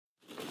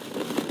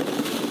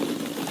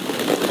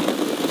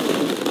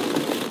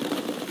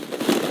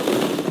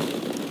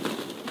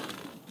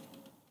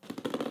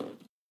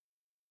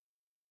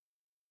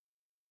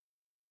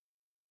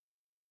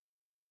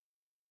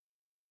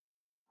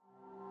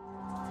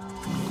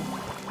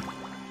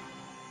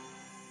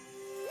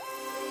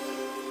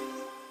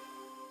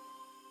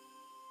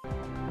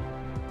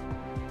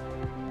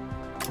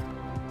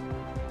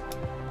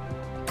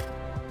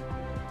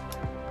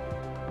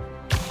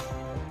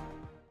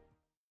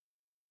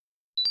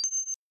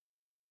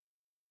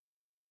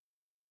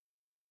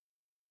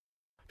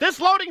This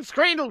loading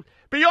screen will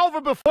be over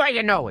before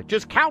you know it.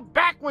 Just count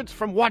backwards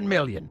from 1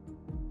 million.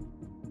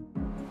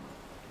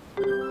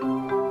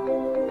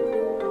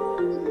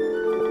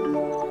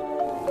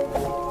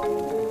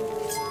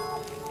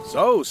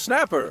 So,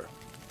 Snapper,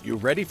 you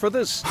ready for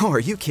this? Oh, are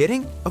you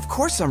kidding? Of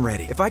course I'm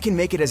ready. If I can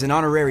make it as an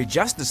honorary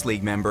Justice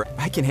League member,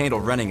 I can handle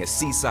running a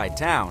seaside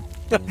town.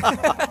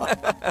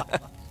 I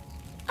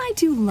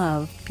do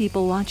love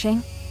people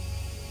watching.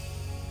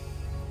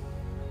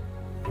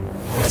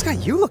 What's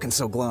got you looking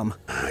so glum?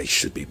 I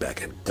should be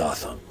back in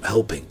Gotham,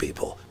 helping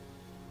people,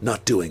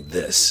 not doing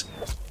this.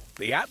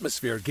 The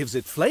atmosphere gives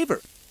it flavor.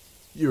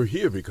 You're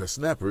here because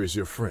Snapper is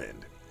your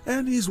friend,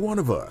 and he's one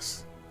of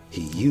us.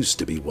 He used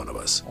to be one of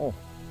us. Oh.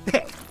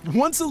 Hey,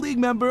 once a League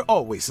member,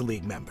 always a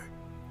League member.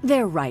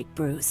 They're right,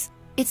 Bruce.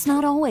 It's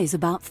not always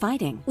about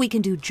fighting. We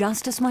can do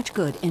just as much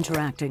good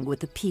interacting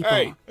with the people.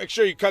 Hey, make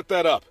sure you cut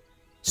that up.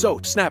 So,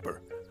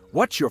 Snapper,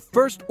 what's your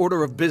first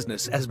order of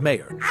business as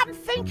mayor? I'm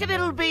thinking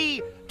it'll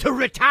be to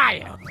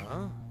retire.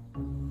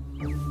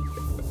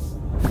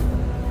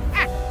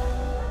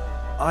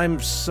 I'm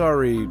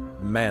sorry,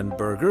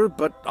 Manburger,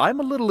 but I'm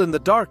a little in the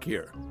dark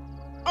here.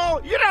 Oh,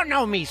 you don't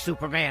know me,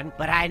 Superman,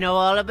 but I know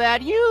all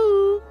about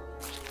you.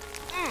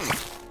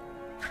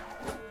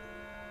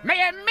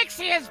 Mayor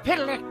Mixius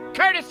Piddler,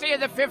 courtesy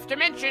of the Fifth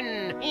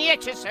Dimension,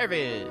 at your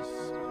service.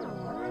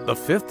 The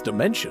Fifth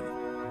Dimension?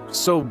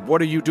 So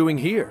what are you doing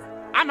here?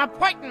 I'm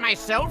appointing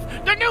myself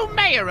the new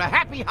mayor of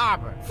Happy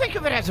Harbor. Think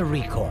of it as a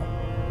recall.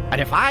 And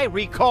if I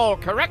recall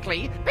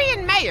correctly,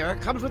 being mayor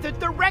comes with a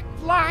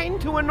direct line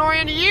to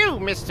annoying you,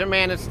 Mr.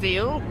 Man of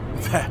Steel.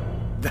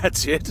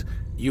 That's it?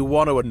 You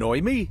want to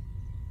annoy me?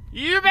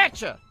 You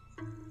betcha.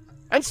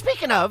 And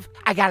speaking of,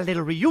 I got a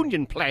little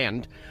reunion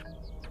planned.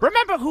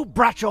 Remember who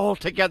brought you all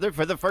together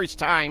for the first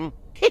time?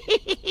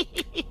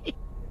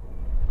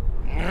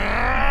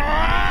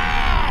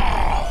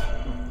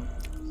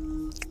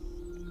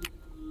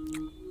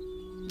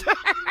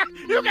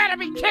 You gotta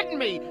be kidding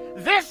me!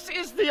 This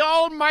is the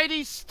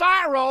almighty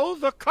Starro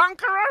the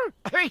Conqueror?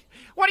 Hey,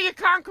 what are you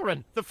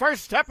conquering? The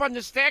first step on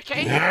the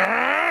staircase?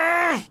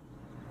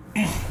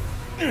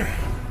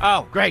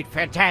 Oh, great,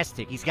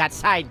 fantastic. He's got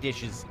side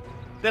dishes.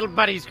 Little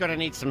buddy's gonna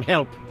need some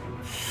help.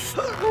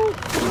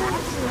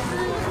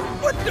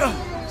 What the?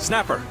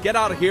 Snapper, get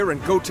out of here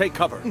and go take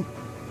cover.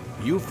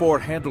 You four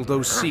handle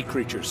those sea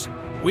creatures.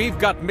 We've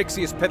got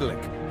Mixius Piddler.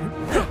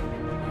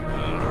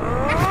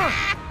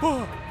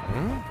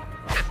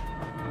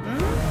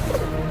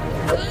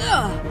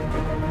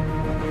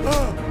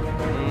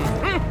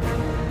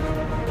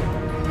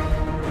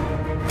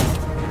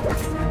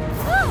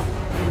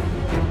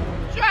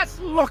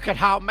 Just look at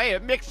how Mayor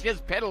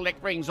Mixius Piddler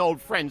brings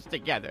old friends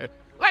together.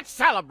 Let's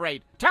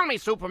celebrate. Tell me,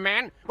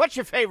 Superman, what's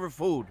your favorite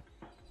food?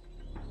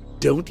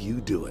 Don't you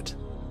do it.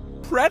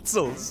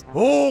 Pretzels!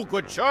 Oh,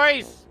 good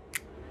choice.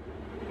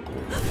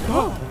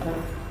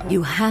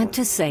 You had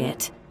to say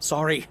it.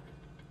 Sorry.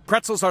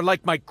 Pretzels are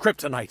like my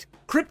kryptonite.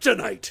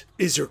 Kryptonite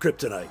is your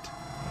kryptonite.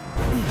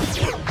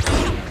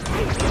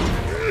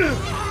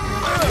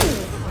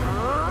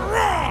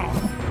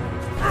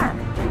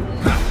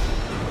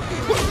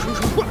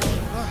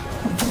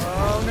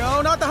 Oh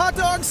no, not the hot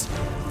dogs!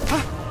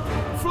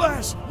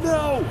 Flash,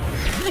 no!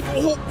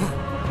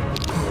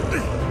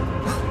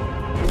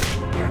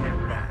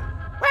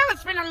 Well,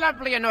 it's been a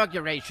lovely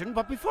inauguration,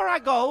 but before I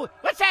go,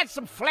 let's add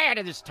some flair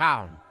to this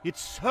town.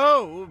 It's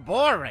so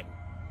boring.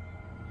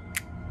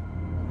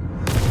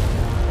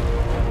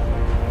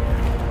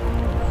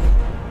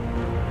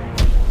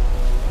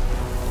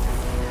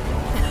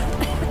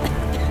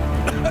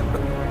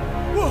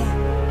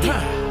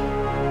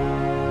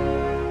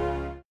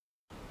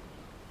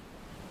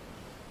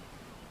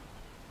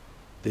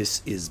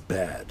 This is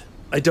bad.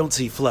 I don't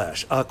see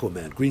Flash,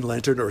 Aquaman, Green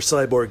Lantern, or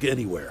Cyborg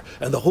anywhere,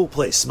 and the whole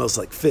place smells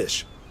like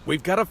fish.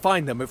 We've got to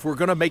find them if we're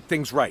going to make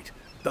things right.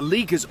 The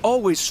League is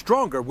always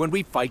stronger when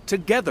we fight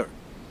together.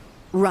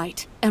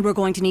 Right, and we're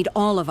going to need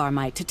all of our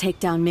might to take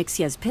down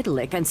Mixius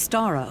Piddler and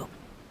Starro.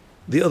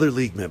 The other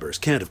League members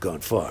can't have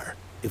gone far.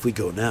 If we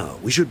go now,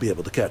 we should be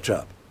able to catch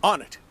up.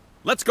 On it.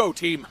 Let's go,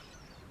 team.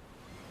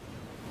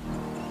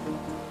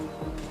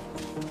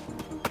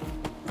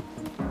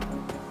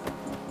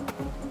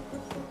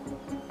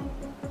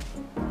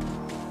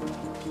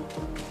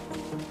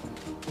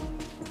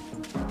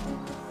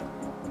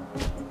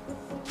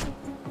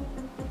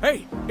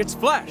 Hey, it's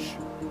Flash.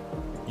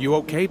 You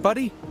okay,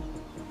 buddy?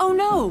 Oh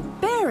no,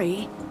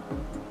 Barry!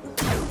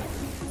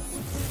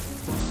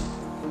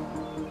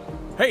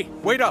 Hey,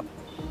 wait up!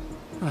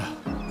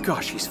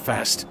 Gosh, he's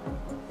fast.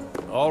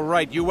 All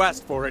right, you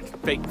asked for it,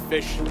 fake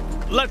fish.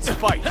 Let's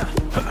fight!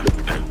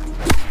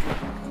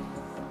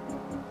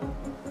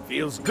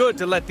 Feels good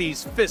to let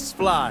these fists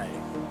fly.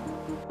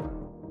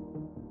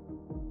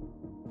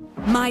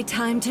 My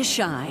time to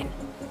shine.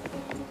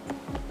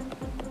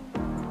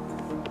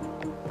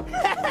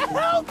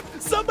 Help!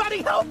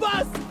 Somebody help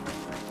us!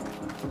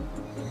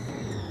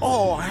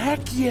 Oh,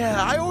 heck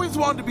yeah! I always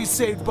wanted to be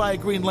saved by a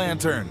Green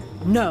Lantern.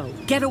 No,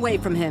 get away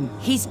from him.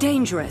 He's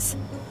dangerous.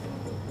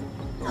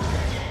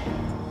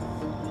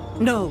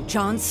 No,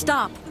 John,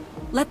 stop.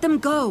 Let them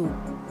go.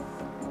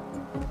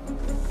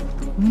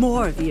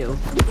 More of you.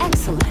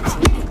 Excellent.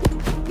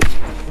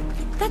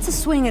 That's a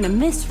swing and a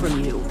miss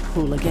from you,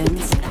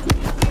 hooligans.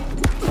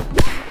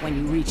 When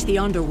you reach the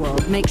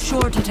underworld, make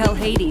sure to tell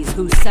Hades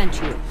who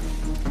sent you.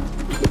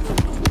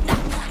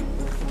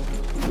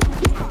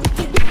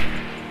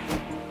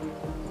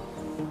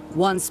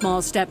 One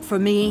small step for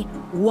me,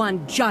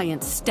 one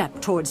giant step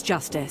towards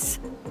justice.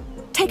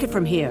 Take it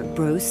from here,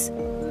 Bruce.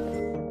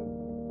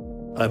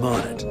 I'm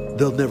on it.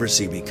 They'll never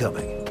see me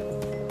coming.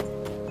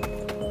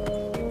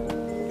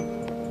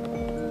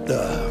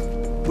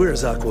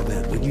 Where's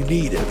Aquaman when you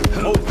need him?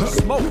 Oh,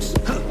 smokes!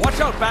 Watch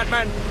out,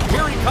 Batman!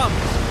 Here he comes!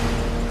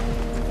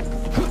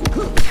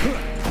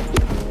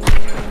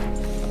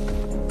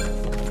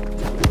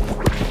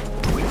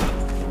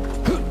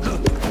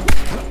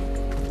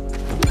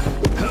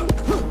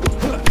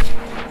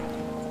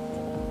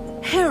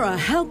 Hera,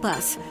 help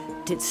us!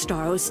 Did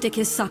Starro stick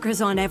his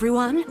suckers on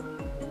everyone?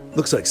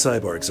 Looks like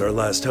Cyborg's our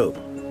last hope.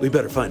 We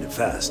better find him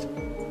fast.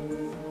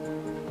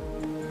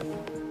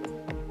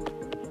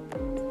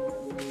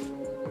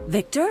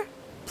 Victor?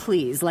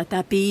 Please let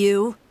that be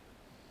you.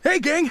 Hey,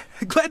 gang.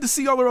 Glad to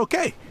see y'all are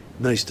okay.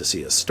 Nice to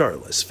see a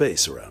starless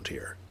face around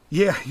here.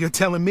 Yeah, you're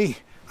telling me.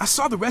 I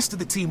saw the rest of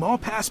the team all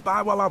pass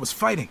by while I was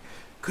fighting.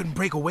 Couldn't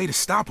break away to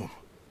stop them.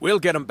 We'll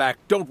get him back,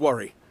 don't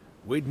worry.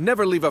 We'd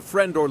never leave a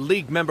friend or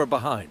League member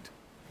behind.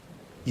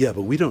 Yeah,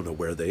 but we don't know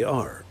where they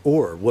are,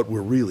 or what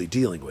we're really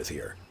dealing with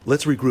here.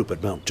 Let's regroup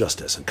at Mount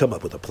Justice and come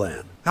up with a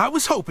plan. I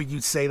was hoping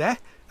you'd say that.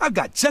 I've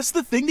got just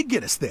the thing to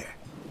get us there.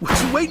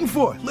 What you waiting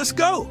for? Let's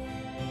go!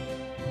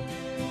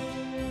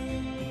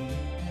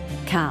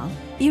 Cal,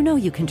 you know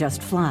you can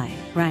just fly,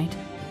 right?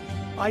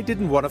 I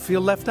didn't want to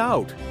feel left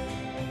out.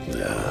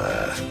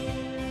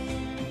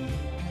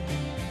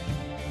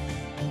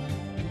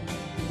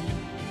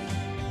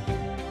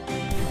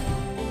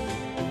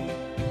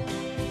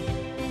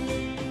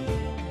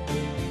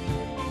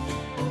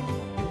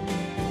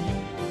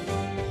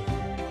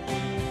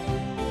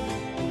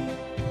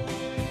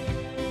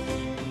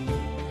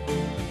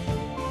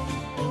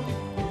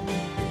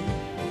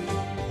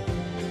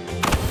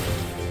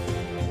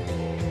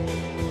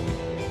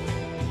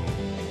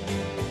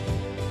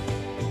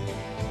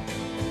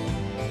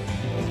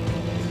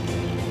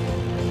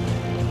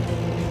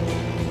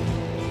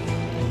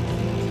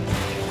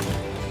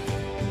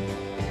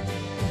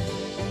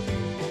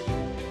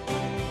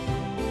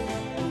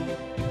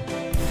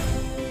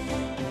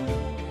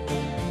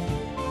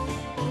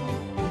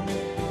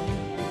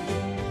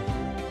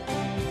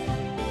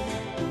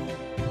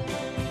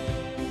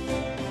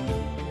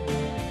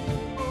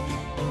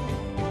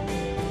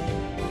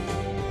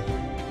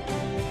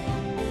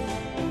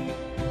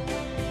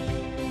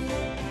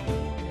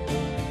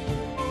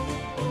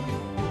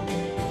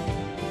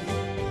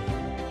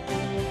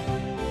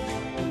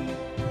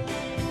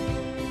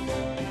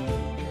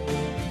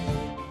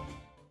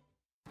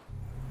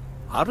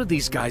 How did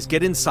these guys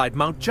get inside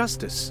Mount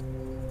Justice?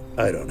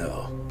 I don't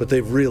know, but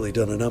they've really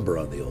done a number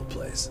on the old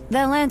place.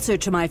 They'll answer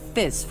to my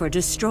fists for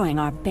destroying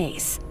our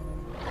base.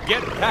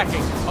 Get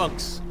packing,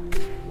 punks!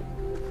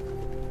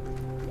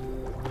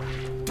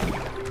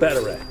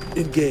 Batarang,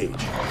 engage.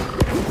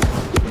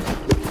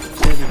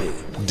 Enemy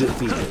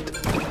defeated.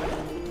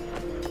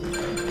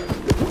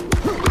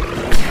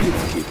 You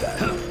can keep that.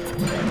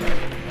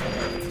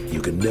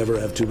 You can never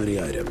have too many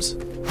items.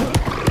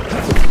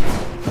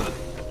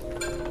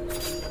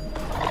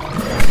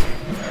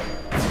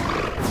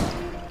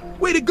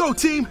 Way to go,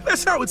 team!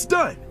 That's how it's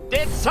done!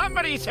 Did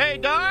somebody say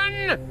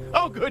done?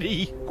 Oh,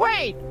 goody.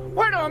 Wait,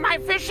 where do all my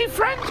fishy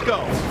friends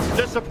go?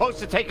 They're supposed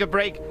to take a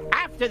break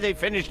after they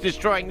finish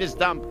destroying this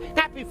dump,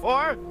 not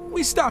before.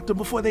 We stopped them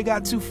before they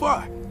got too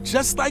far.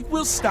 Just like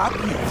we'll stop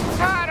you.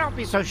 Ah, don't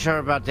be so sure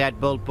about that,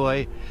 Bolt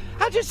Boy.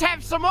 I'll just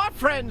have some more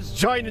friends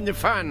join in the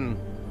fun.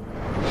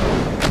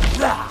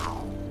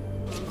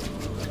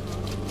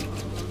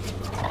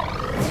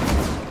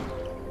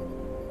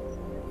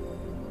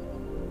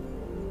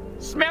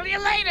 Smell you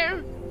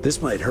later.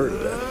 This might hurt a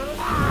bit.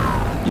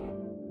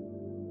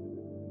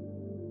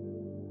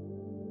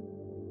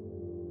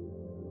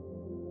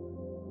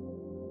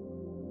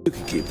 You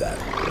can keep that.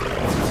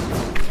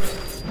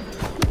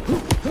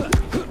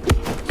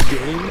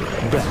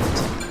 Game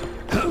bet.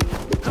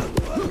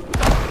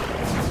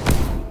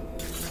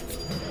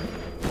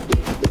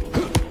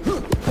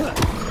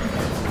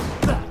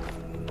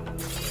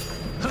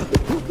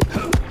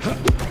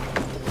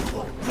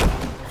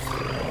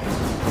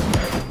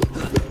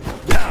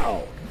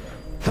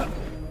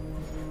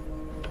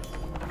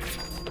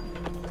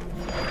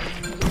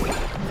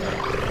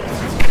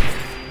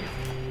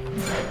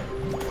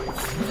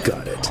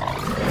 Got it.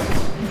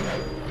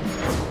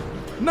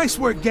 Nice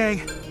work,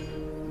 gang.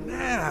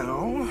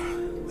 Now,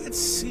 let's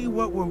see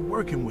what we're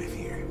working with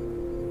here.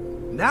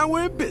 Now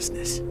we're in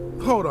business.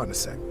 Hold on a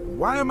sec.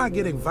 Why am I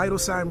getting vital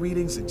sign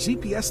readings and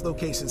GPS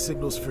location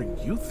signals for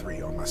you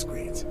three on my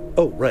screens?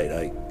 Oh, right,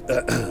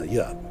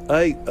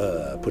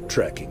 I put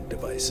tracking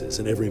devices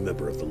in every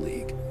member of the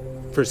League.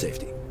 For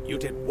safety. You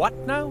did what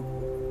now?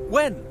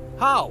 When?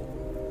 How?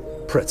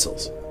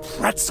 Pretzels.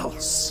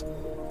 Pretzels!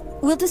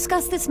 We'll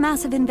discuss this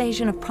massive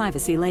invasion of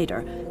privacy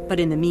later, but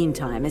in the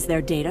meantime, is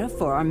there data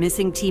for our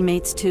missing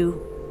teammates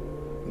too?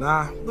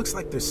 Nah, looks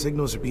like their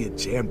signals are being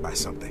jammed by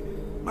something.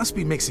 Must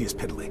be Mixius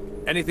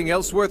piddling. Anything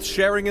else worth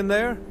sharing in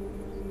there?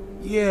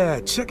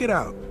 Yeah, check it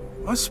out.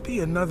 Must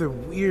be another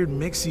weird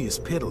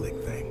Mixius piddling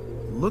thing.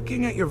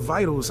 Looking at your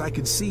vitals, I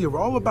can see you're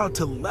all about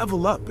to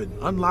level up and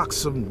unlock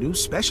some new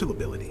special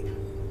ability.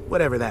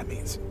 Whatever that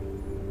means.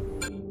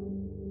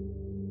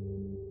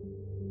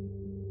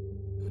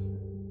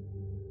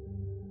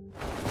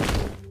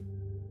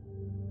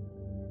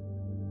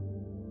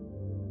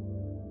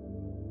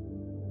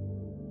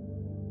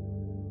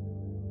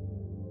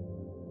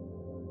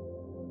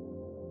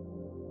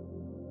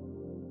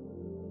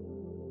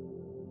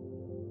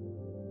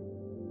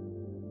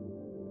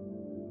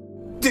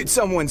 Did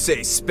someone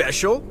say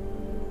special?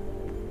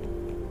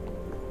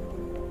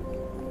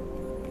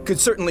 Could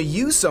certainly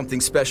use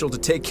something special to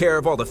take care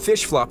of all the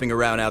fish flopping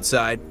around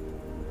outside.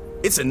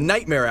 It's a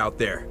nightmare out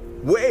there,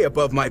 way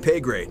above my pay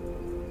grade.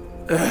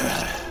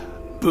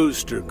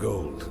 Booster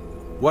Gold.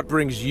 What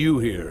brings you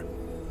here?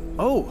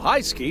 Oh,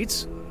 hi,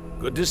 Skeets.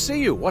 Good to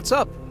see you. What's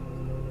up?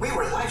 We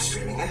were live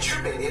streaming and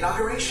chirping the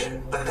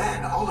inauguration, but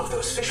then all of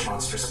those fish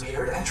monsters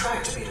appeared and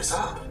tried to beat us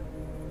up.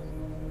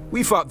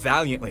 We fought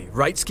valiantly,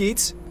 right,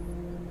 Skeets?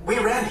 We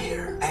ran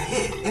here and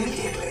hid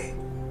immediately.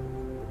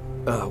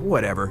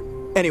 Whatever.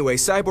 Anyway,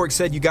 Cyborg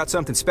said you got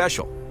something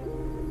special.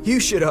 You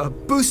should,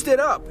 boost it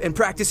up and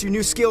practice your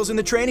new skills in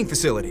the training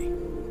facility.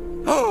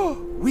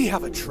 Oh, we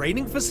have a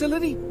training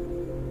facility?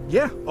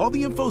 Yeah, all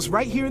the info's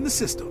right here in the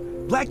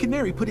system. Black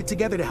Canary put it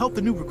together to help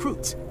the new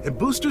recruits, and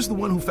Booster's the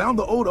one who found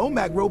the old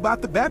OMAG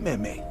robot the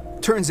Batman made.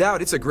 Turns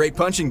out it's a great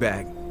punching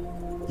bag.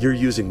 You're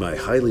using my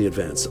highly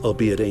advanced,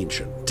 albeit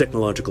ancient,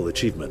 technological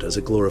achievement as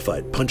a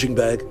glorified punching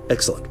bag?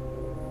 Excellent.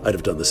 I'd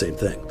have done the same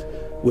thing.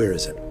 Where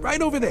is it?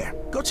 Right over there.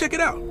 Go check it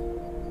out.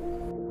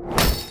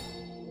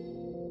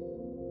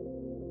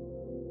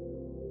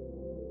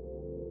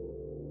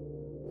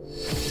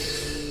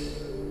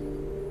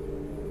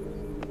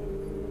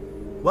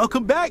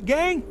 Welcome back,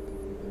 gang!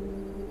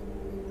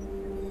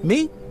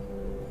 Me?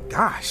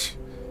 Gosh.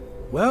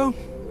 Well,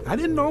 I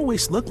didn't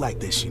always look like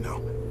this, you know.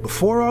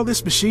 Before all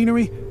this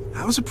machinery,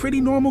 I was a pretty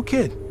normal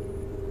kid.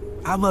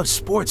 I love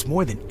sports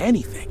more than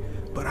anything.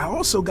 But I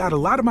also got a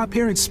lot of my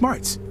parents'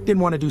 smarts. Didn't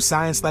want to do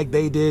science like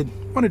they did.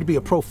 Wanted to be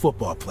a pro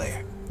football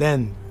player.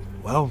 Then,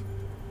 well,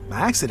 my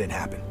accident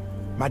happened.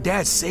 My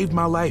dad saved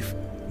my life.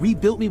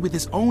 Rebuilt me with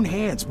his own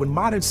hands when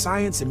modern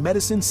science and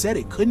medicine said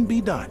it couldn't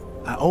be done.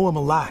 I owe him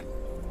a lot.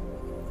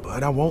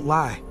 But I won't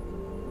lie.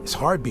 It's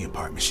hard being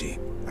part machine.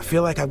 I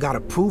feel like I've got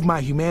to prove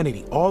my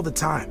humanity all the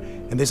time.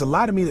 And there's a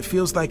lot of me that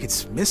feels like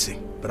it's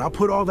missing. But I'll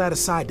put all that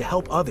aside to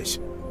help others.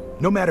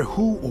 No matter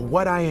who or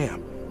what I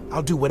am.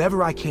 I'll do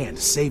whatever I can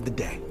to save the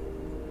day.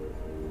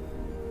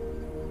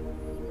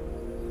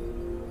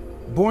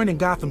 Born in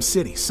Gotham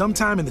City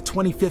sometime in the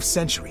 25th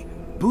century,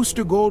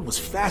 Booster Gold was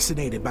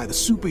fascinated by the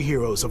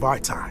superheroes of our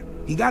time.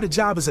 He got a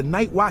job as a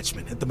night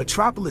watchman at the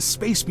Metropolis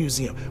Space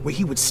Museum, where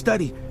he would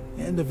study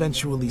and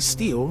eventually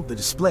steal the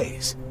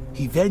displays.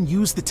 He then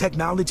used the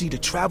technology to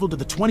travel to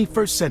the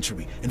 21st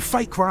century and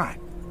fight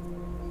crime.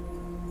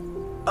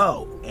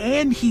 Oh,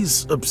 and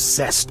he's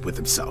obsessed with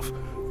himself.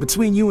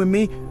 Between you and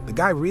me, the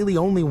guy really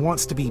only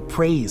wants to be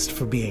praised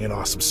for being an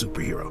awesome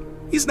superhero.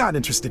 He's not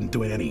interested in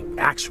doing any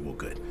actual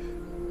good.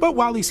 But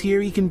while he's here,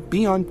 he can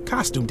be on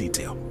costume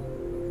detail.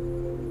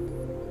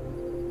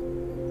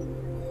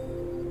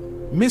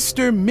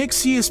 Mr.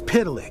 Mixius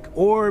Piddling,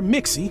 or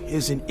Mixie,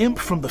 is an imp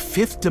from the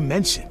 5th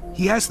dimension.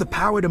 He has the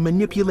power to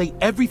manipulate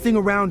everything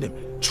around him,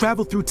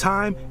 travel through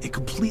time, and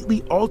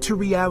completely alter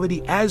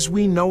reality as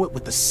we know it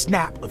with the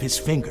snap of his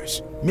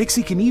fingers.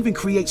 Mixie can even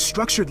create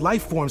structured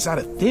life forms out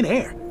of thin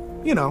air.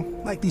 You know,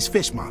 like these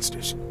fish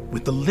monsters.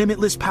 With the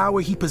limitless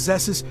power he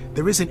possesses,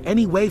 there isn't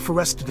any way for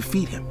us to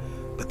defeat him.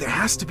 But there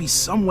has to be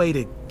some way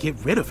to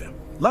get rid of him.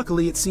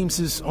 Luckily, it seems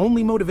his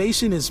only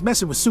motivation is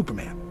messing with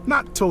Superman,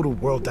 not total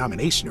world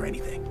domination or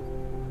anything.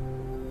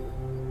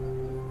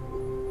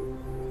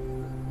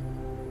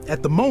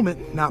 At the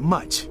moment, not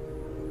much.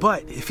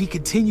 But if he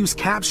continues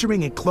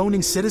capturing and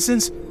cloning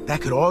citizens,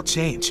 that could all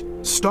change.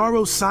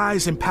 Starro's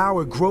size and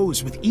power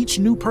grows with each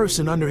new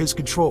person under his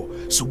control,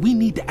 so we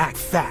need to act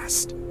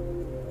fast.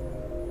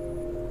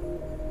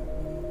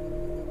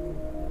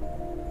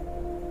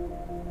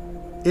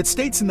 It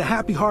states in the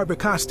Happy Harbor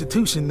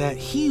Constitution that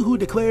he who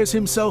declares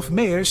himself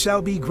mayor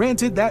shall be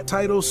granted that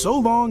title so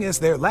long as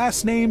their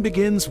last name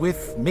begins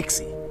with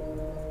Mixie.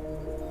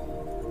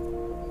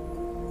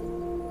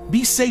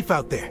 Be safe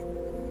out there.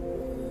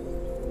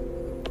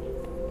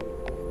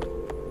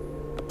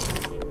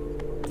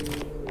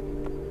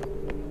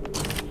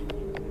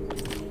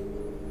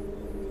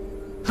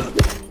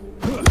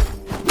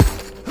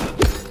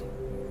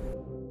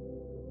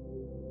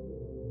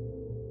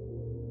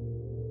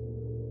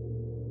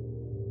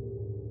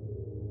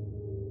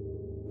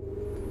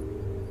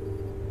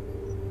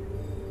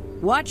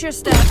 Watch your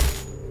step.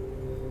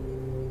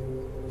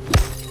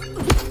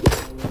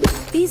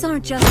 These These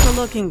aren't just for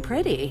looking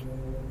pretty.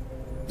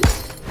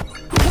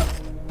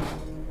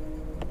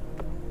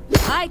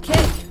 High kick.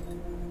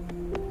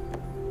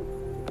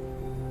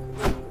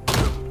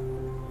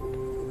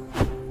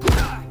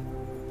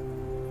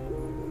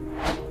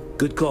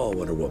 Good call,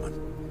 Wonder Woman.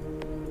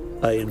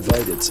 I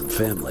invited some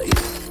family.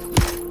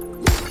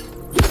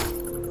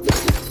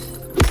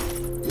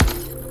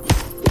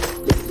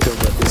 Don't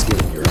let this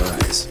get in your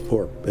eyes,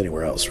 or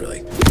anywhere else,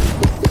 really.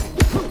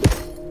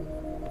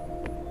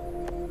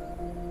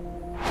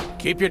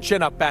 Keep your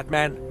chin up,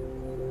 Batman.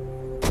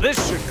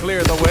 This should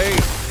clear the way.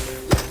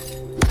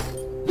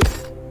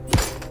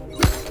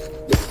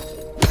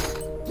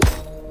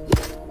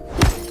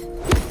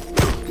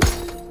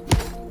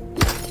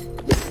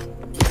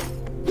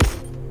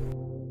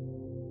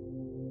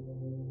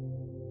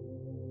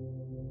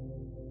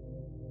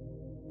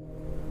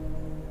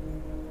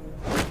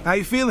 How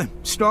you feeling?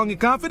 Strong and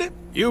confident?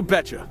 You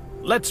betcha.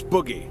 Let's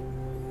boogie.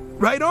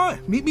 Right on.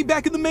 Meet me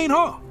back in the main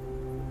hall.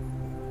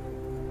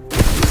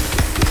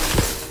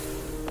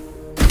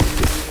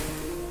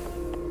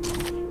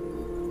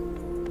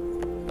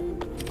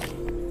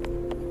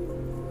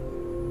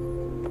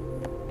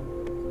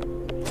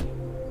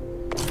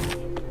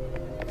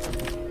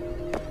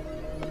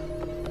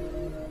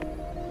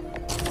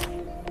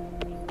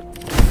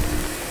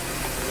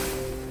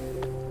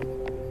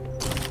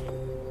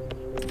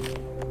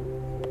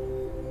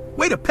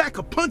 Way to pack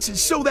a punch and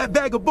show that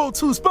bag of bolts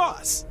who's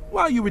boss.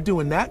 While you were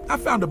doing that, I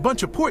found a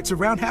bunch of ports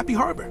around Happy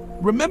Harbor.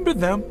 Remember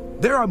them?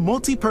 There are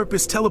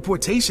multi-purpose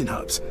teleportation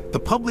hubs, the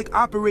public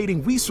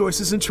operating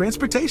resources and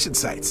transportation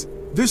sites.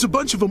 There's a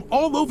bunch of them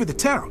all over the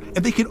town,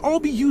 and they can all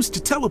be used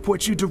to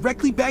teleport you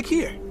directly back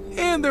here.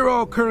 And they're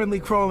all currently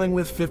crawling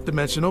with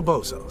fifth-dimensional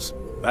bozos.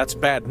 That's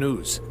bad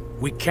news.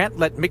 We can't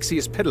let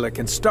Mixius Pitalik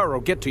and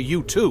Starro get to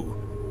you too.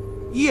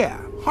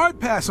 Yeah, hard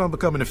pass on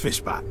becoming a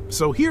fish bot.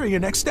 So here are your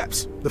next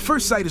steps. The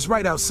first site is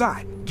right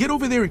outside. Get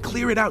over there and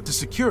clear it out to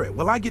secure it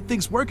while I get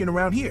things working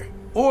around here.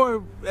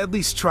 Or at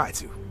least try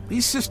to.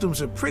 These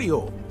systems are pretty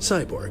old.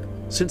 Cyborg,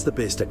 since the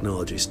base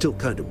technology still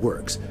kind of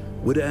works,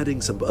 would adding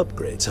some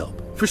upgrades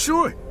help? For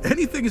sure.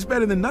 Anything is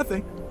better than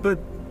nothing. But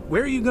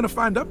where are you gonna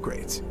find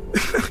upgrades?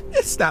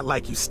 It's not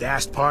like you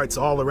stashed parts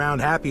all around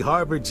Happy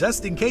Harbor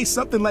just in case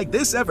something like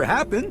this ever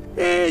happened.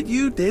 And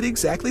you did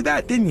exactly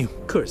that, didn't you?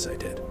 Of course I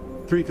did.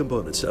 3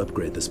 components to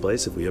upgrade this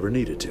place if we ever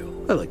needed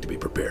to. I like to be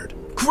prepared.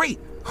 Great!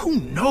 Who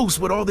knows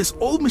what all this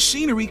old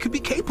machinery could be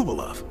capable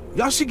of?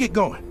 Y'all should get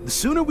going. The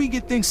sooner we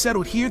get things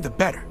settled here, the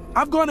better.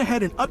 I've gone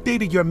ahead and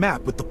updated your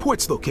map with the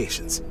port's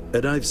locations.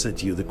 And I've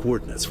sent you the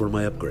coordinates for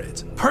my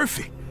upgrades.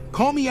 Perfect.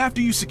 Call me after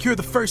you secure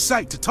the first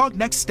site to talk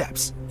next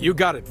steps. You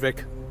got it,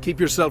 Vic. Keep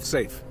yourself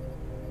safe.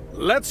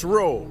 Let's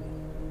roll.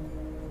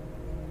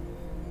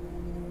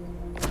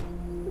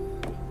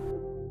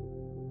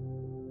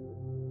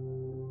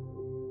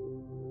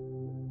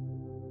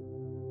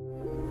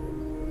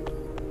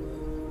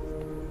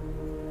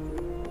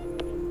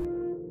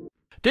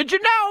 Did you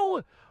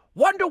know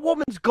Wonder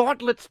Woman's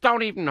gauntlets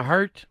don't even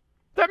hurt?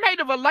 They're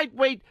made of a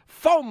lightweight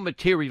foam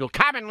material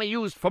commonly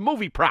used for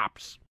movie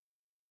props.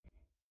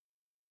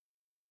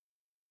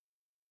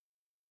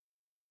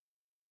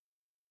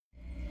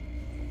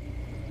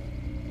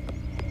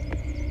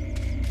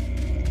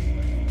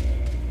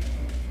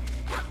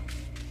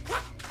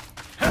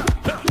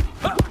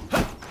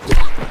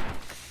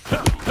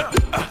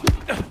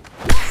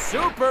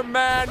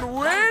 Superman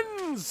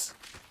wins!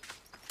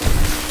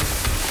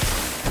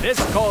 This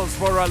calls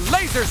for a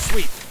laser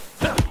sweep!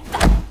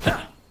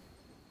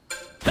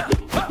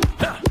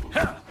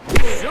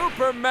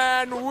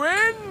 Superman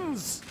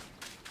wins!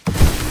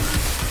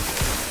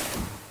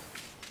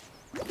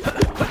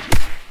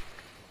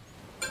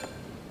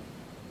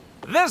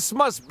 This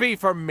must be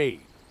for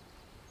me.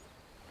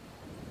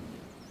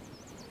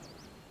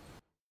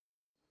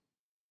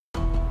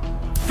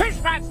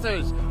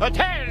 Fishmasters,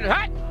 attend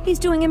hut! He's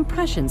doing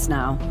impressions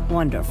now.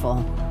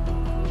 Wonderful.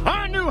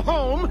 Our new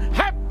home,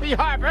 Happy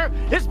Harbor,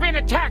 is being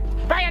attacked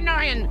by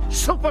annoying,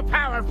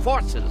 superpowered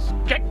forces.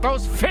 Get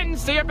those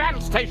fins to your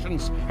battle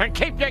stations and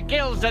keep your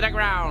gills to the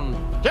ground.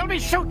 They'll be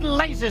shooting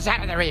lasers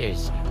out of their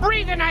ears,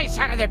 breathing ice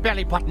out of their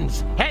belly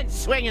buttons, and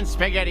swinging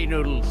spaghetti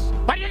noodles.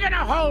 But you're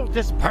gonna hold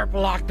this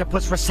purple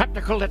octopus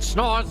receptacle that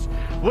snores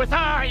with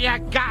all you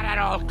got at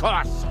all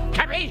costs.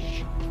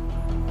 Capiche?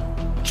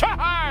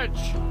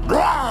 Charge!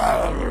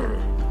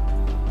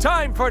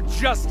 Time for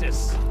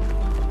justice!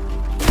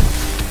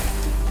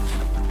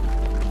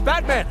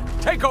 Batman,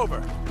 take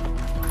over!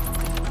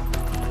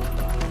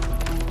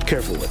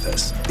 Careful with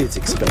this. It's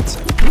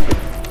expensive.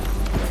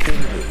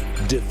 Enemy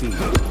defeated.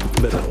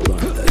 Better hold on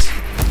to this.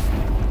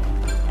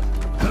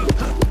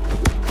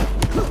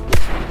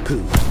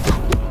 Pooh.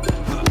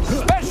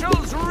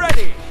 Specials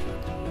ready!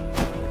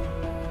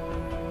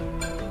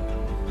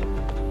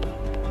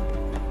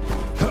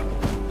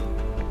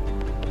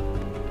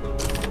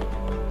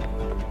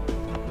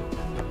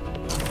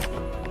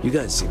 You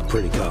guys seem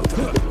pretty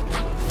confident.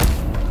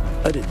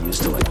 I didn't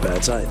used to like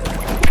bats either.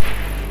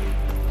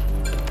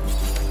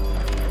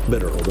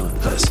 Better hold on to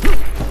this.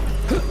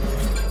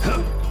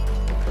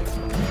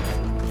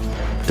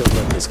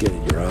 this get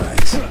in your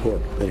eyes,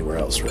 or anywhere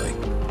else, really.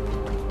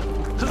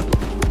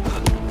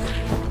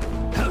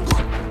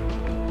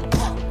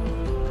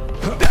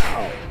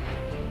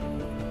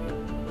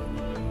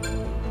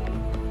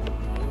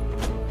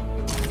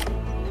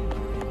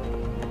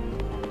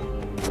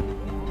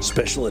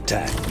 Special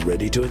attack,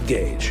 ready to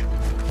engage.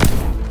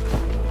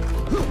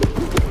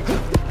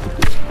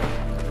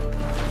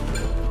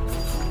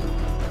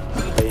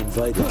 I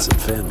invited some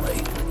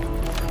family.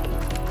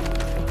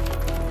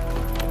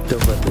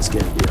 Don't let this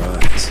get into your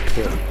eyes,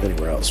 or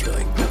anywhere else,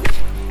 really.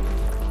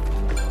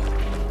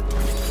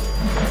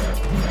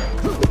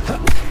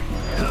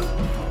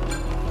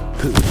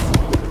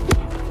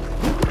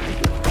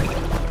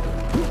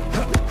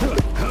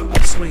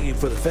 I'm swinging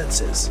for the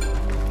fences.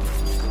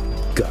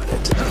 Got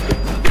it.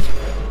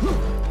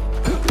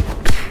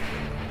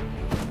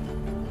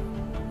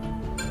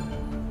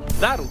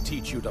 That'll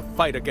teach you to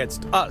fight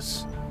against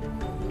us.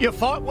 You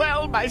fought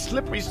well, my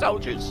slippery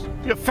soldiers.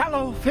 Your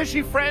fellow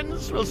fishy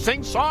friends will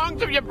sing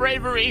songs of your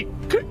bravery.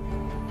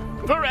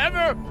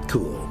 Forever.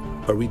 Cool.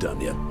 Are we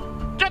done yet?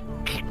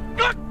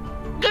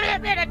 Give me a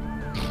minute.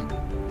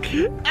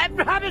 I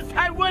promised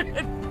I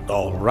wouldn't.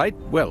 All right.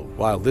 Well,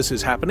 while this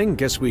is happening,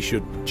 guess we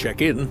should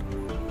check in.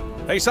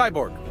 Hey,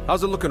 Cyborg,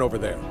 how's it looking over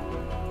there?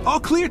 All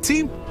clear,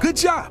 team. Good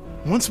job.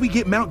 Once we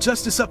get Mount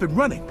Justice up and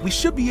running, we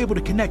should be able to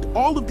connect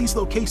all of these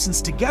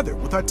locations together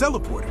with our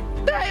teleporter.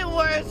 They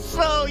were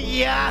so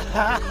young.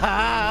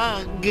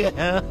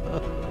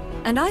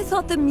 And I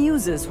thought the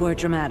muses were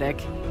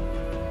dramatic.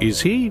 Is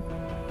he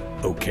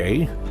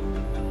okay?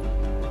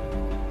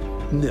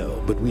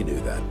 No, but we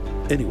knew that.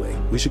 Anyway,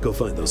 we should go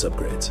find those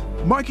upgrades.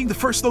 Marking the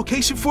first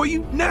location for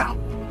you now.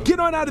 Get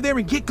on out of there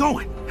and get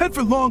going. Head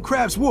for Long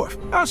Crab's Wharf.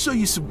 I'll show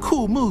you some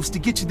cool moves to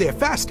get you there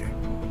faster.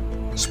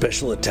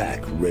 Special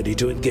attack, ready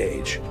to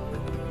engage.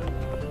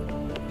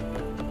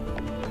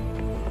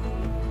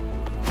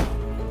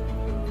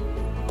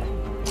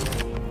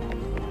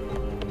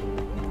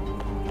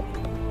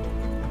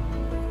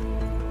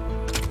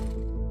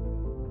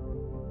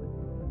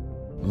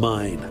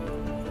 Mine.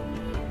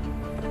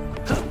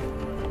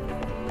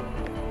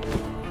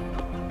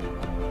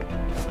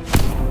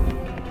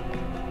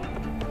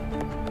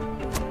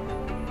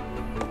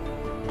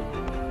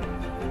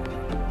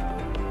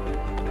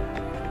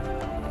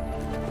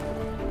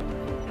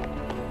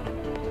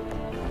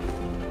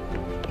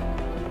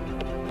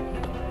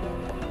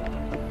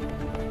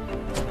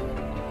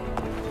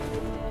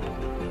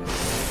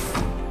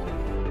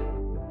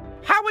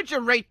 How would you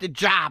rate the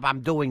job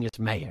I'm doing as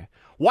mayor?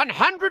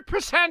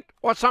 100%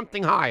 or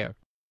something higher?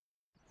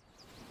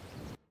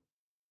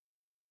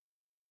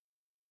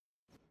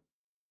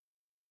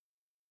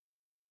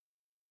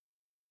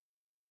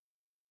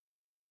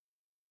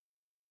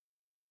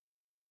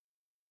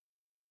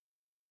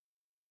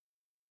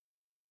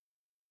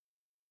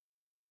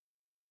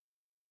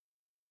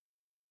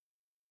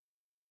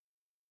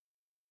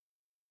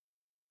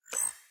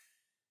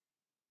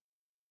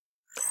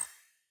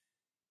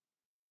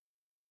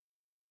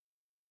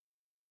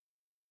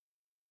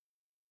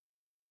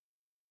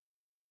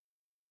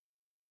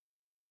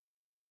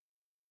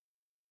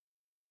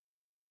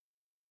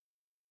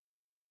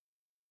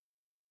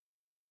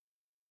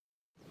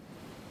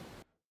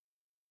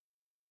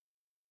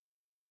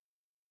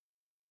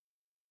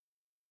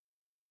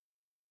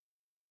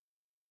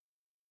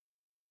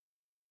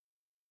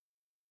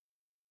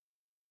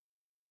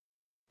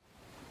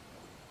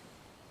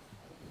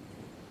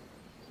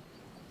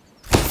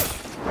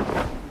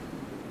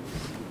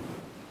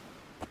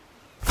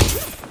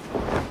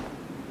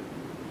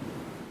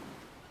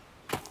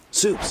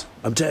 Soups,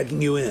 I'm tagging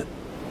you in.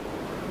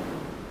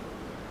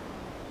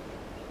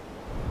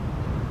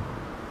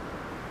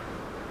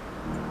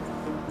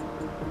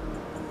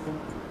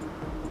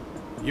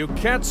 You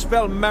can't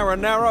spell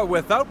marinara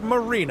without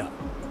marina.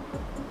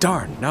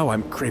 Darn, now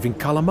I'm craving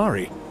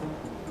calamari.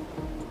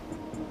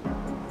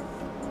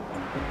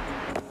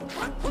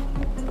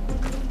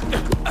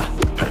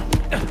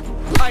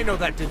 I know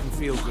that didn't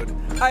feel good.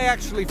 I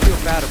actually feel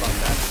bad about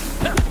that.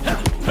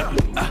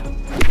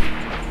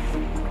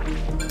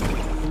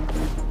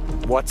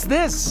 What's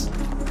this?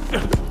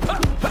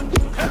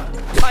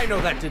 I know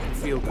that didn't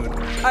feel good.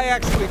 I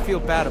actually feel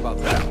bad about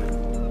that.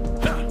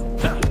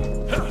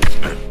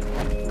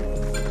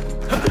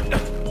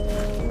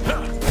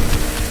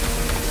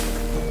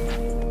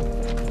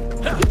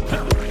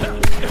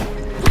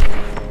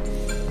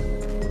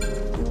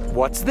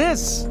 What's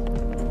this?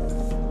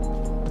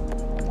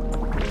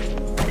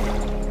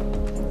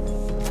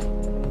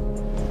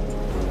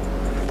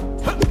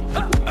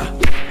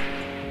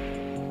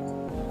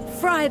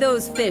 Fry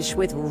those fish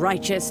with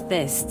righteous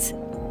fists.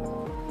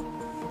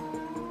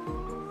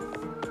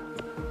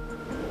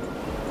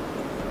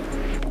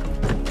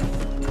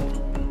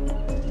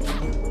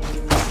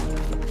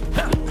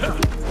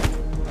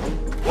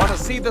 Want to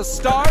see the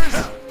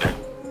stars?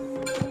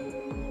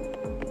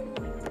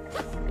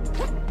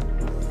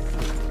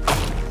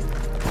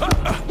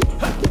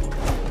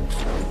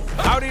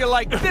 How do you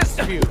like this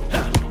view?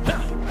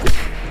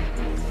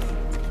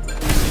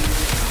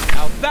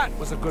 Now that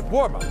was a good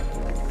warm-up.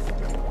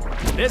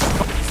 This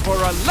calls for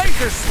a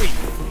laser sweep!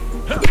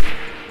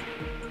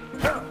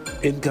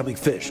 Incoming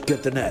fish,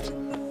 get the net.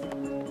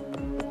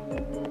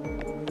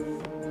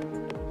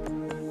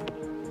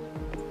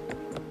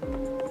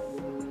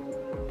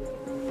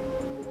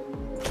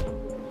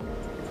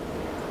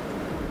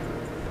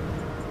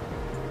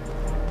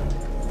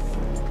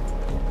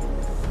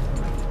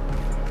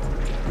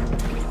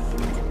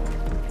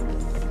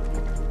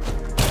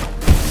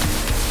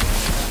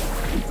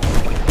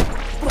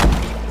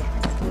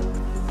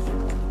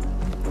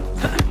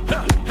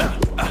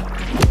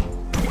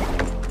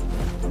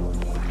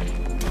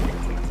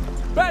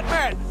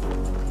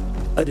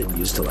 I didn't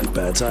used to like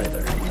bats either.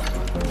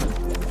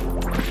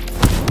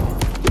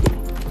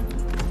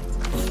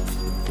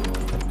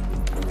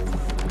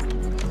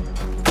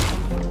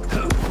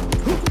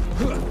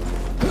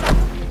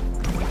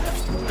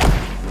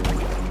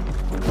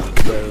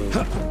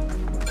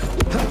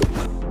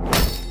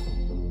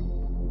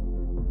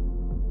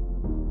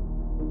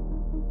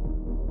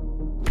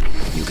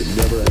 You can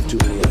never have too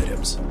many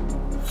items.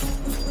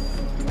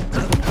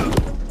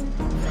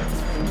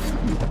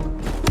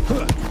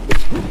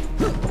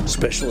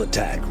 Special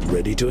attack,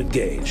 ready to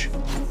engage.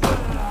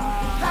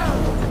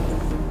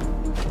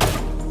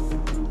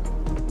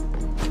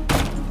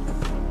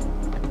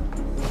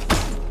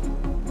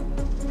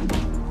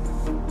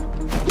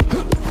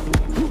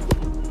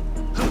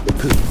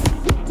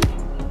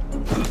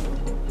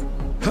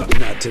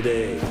 Not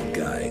today,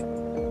 guy.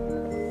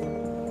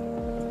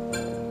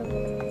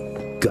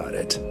 Got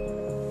it.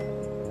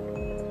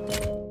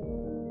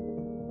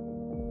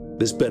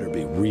 This better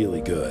be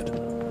really good.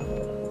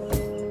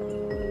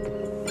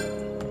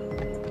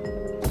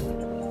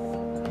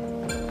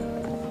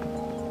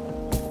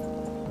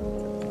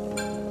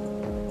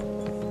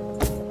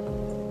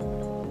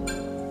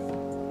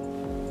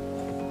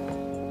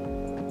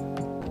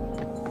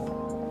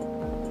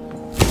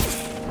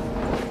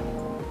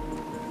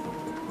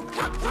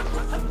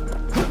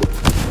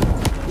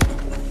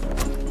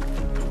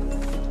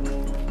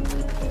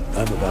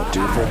 I'm about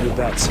due for a new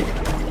bat suit.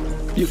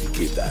 You can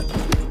keep that.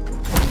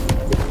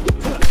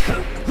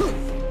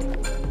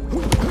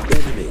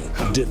 Enemy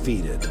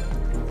defeated.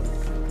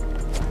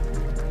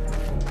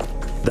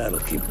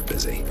 That'll keep her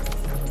busy.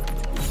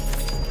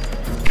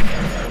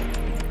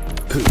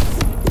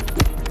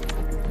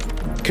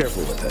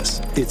 Careful with this.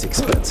 It's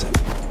expensive.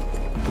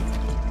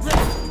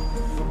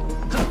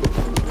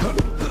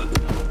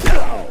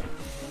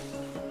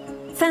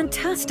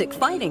 Fantastic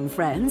fighting,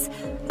 friends.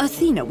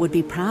 Athena would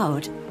be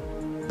proud.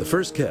 The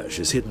first cache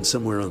is hidden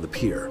somewhere on the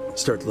pier.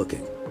 Start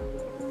looking.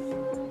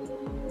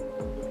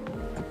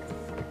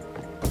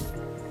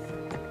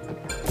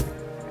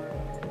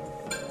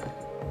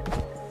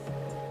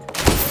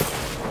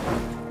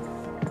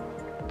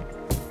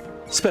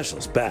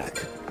 Special's back.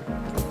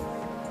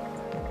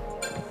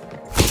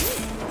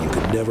 You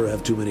could never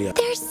have too many.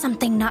 There's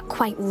something not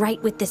quite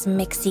right with this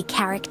Mixie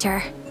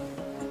character.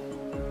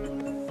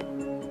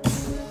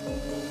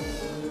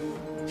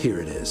 Here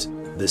it is.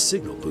 This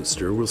signal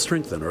booster will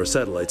strengthen our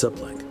satellite's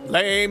uplink.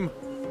 Lame.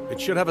 It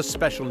should have a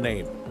special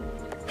name.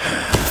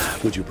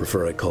 Would you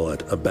prefer I call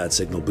it a bat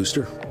signal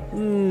booster?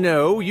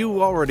 No,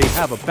 you already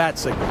have a bat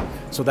signal,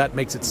 so that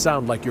makes it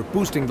sound like you're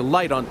boosting the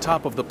light on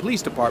top of the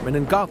police department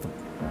in Gotham.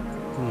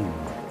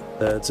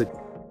 That's a...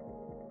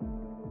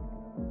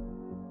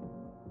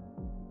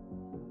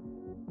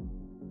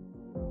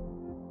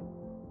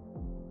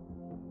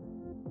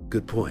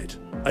 Good point.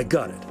 I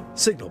got it.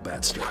 Signal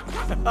Batster.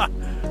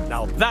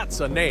 Now that's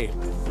a name.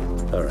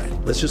 All right,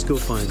 let's just go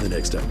find the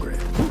next upgrade.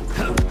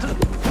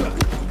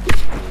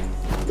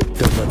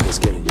 Don't let this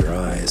get in your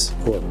eyes,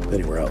 or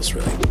anywhere else,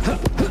 really.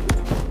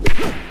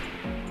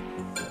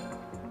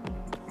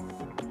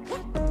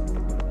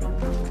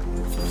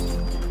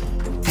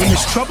 When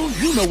there's trouble,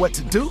 you know what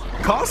to do.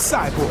 Call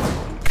Cyborg.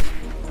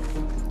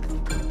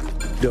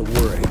 Don't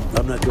worry,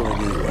 I'm not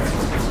going anywhere.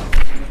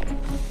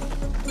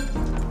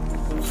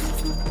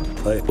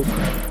 I'm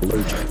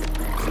allergic.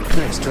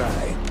 Nice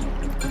try.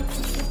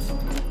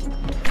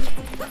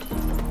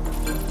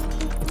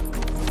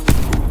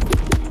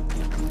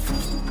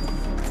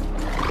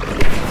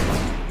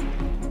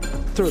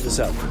 Throw this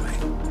out for me.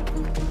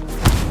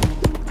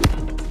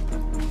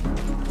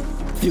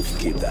 You can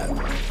keep that.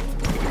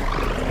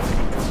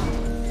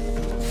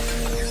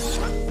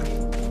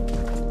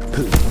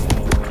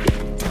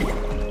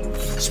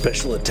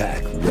 Special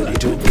attack, ready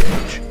to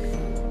engage.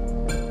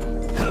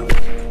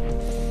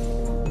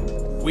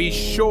 We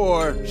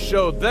sure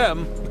showed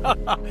them.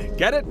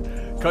 Get it?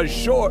 'Cause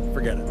sure,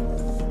 forget it.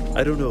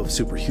 I don't know if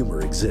super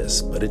humor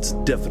exists, but it's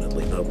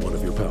definitely not one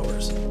of your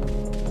powers.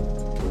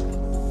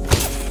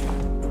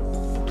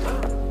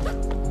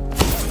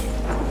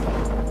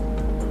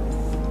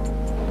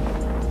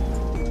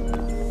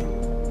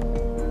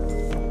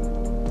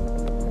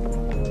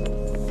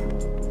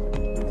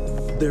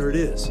 There it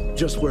is,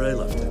 just where I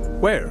left it.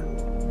 Where?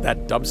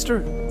 That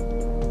dumpster?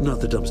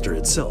 Not the dumpster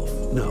itself,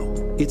 no.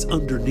 It's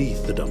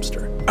underneath the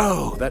dumpster.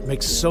 Oh, that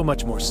makes so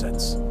much more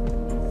sense.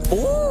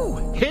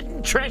 Ooh,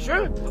 hidden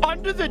treasure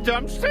under the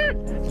dumpster?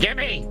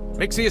 Gimme!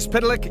 Mixius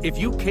Pitalik, if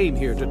you came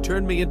here to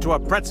turn me into a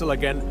pretzel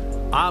again,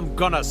 I'm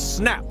gonna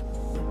snap.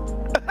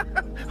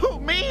 Who,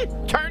 me?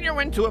 Turn you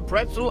into a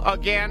pretzel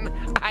again?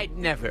 I'd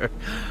never.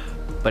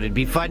 But it'd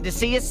be fun to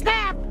see you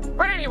snap.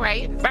 But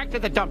anyway, back to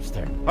the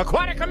dumpster.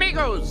 Aquatic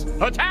amigos,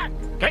 attack!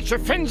 Get your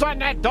fins on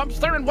that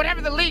dumpster and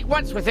whatever the League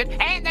wants with it,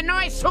 and the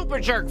noise super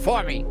jerk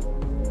for me.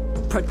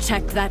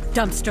 Protect that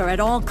dumpster at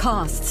all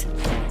costs.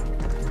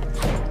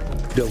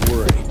 Don't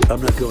worry,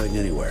 I'm not going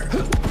anywhere.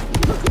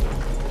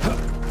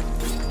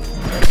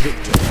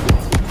 Victor.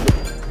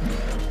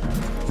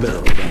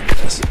 Metal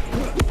Madness.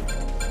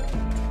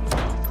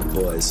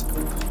 Boys.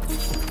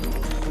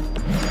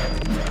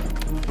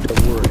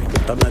 Don't worry,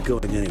 I'm not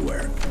going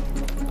anywhere.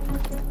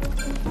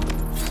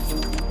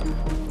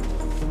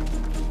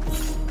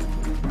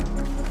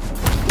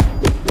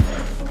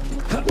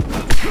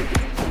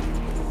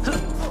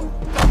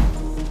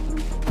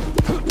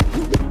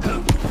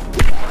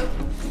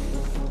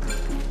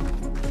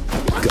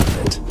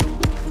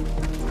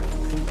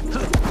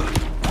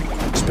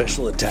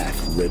 Special attack,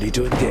 ready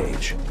to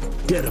engage.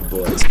 Get him,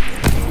 boys.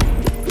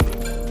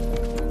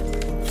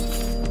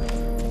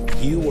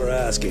 You were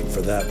asking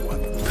for that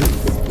one.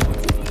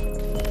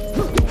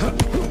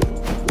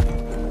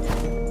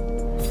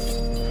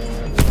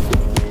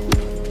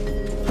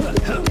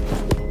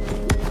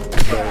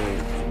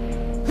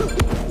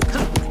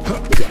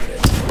 Got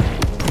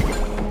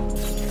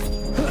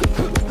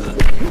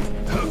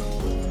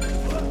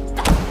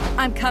it.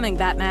 I'm coming,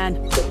 Batman.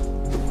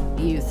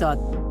 You thought...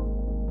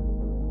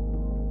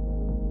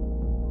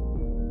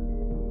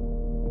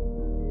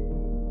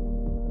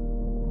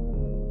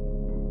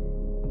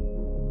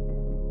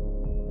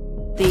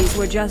 these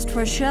were just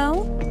for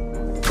show?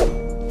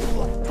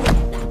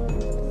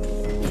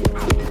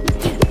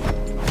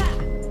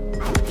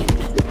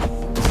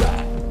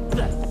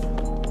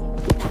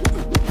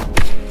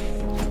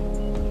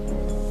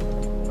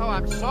 Oh,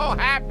 I'm so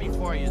happy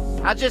for you.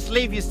 I'll just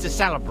leave you to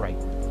celebrate.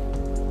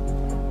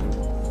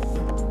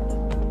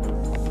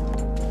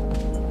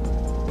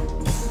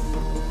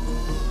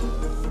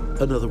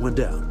 Another one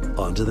down.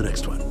 On to the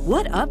next one.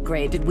 What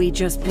upgrade did we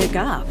just pick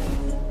up?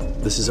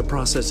 This is a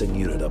processing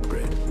unit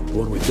upgrade. The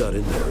one we've got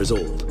in there is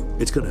old.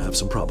 It's gonna have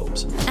some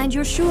problems. And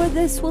you're sure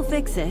this will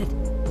fix it?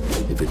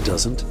 If it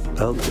doesn't,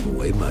 I'll give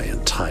away my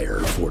entire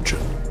fortune.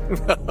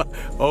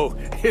 Oh,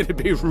 it'd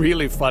be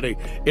really funny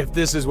if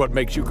this is what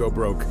makes you go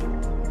broke.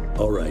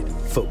 All right,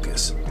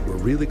 focus. We're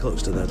really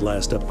close to that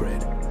last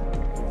upgrade.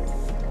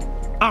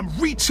 I'm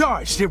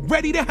recharged and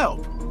ready to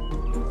help.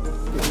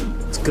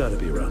 It's gotta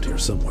be around here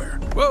somewhere.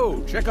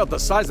 Whoa, check out the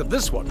size of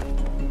this one.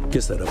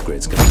 Guess that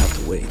upgrade's gonna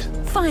have to wait.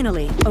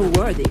 Finally, a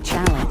worthy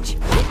challenge.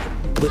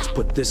 Let's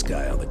put this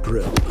guy on the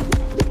grill.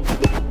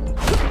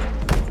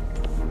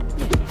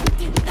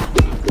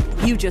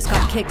 You just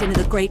got kicked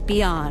into the great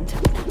beyond.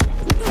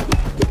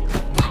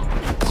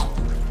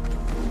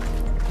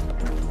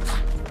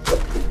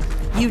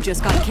 You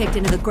just got kicked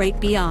into the great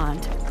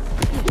beyond.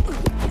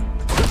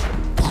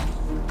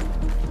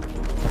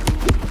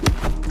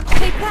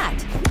 Take that!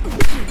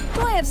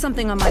 Do I have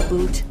something on my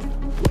boot?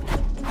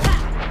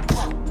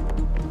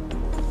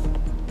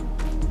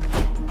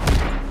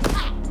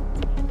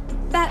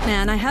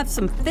 Batman, I have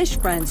some fish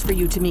friends for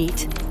you to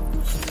meet.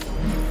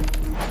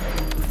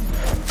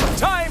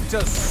 Time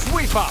to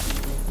sweep up!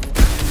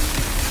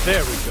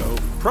 There we go.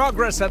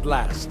 Progress at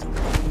last.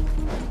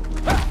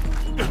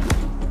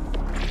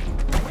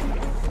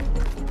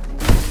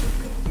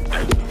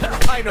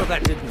 I know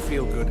that didn't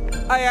feel good.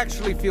 I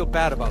actually feel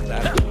bad about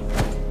that.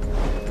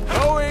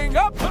 Going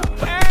up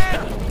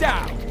and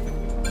down.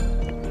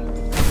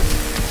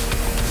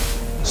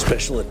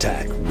 Special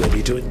attack,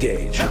 ready to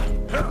engage.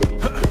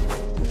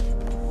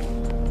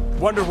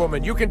 Wonder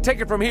Woman, you can take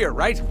it from here,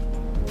 right?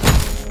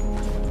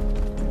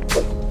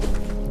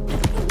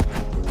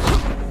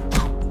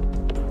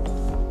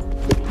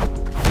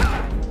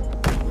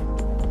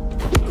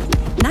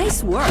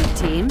 Nice work,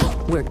 team.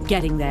 We're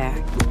getting there.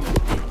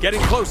 Getting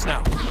close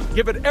now.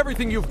 Give it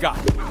everything you've got.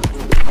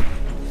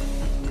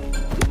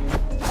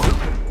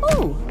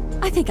 Ooh,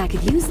 I think I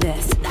could use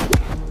this.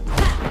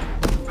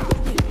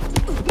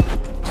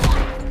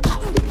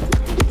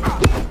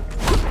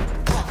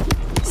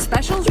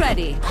 Specials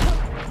ready.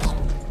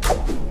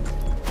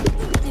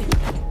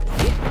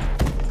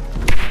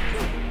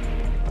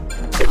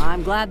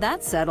 I'm glad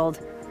that's settled.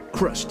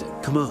 Crushed it.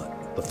 Come on.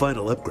 The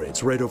final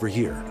upgrade's right over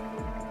here.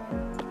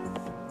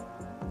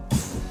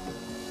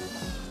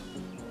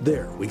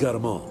 There, we got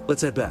them all.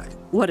 Let's head back.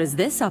 What does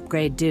this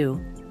upgrade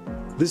do?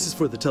 This is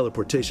for the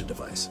teleportation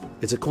device.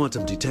 It's a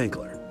quantum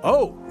detangler.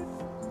 Oh,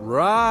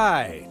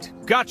 right.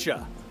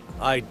 Gotcha.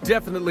 I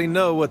definitely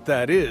know what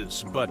that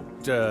is, but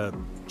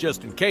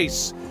just in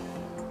case,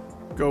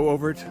 go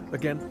over it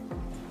again.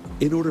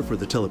 In order for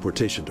the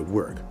teleportation to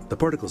work, the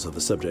particles of the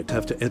subject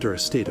have to enter a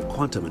state of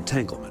quantum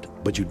entanglement,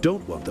 but you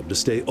don't want them to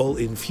stay all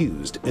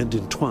infused and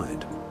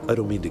entwined. I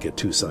don't mean to get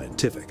too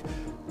scientific.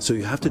 So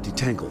you have to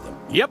detangle them.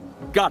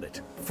 Yep, got it.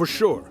 For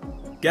sure.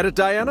 Get it,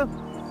 Diana?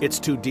 It's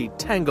to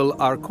detangle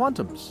our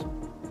quantums.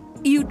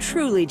 You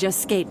truly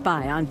just skate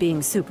by on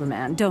being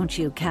Superman, don't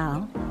you,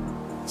 Cal?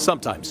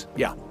 Sometimes,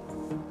 yeah.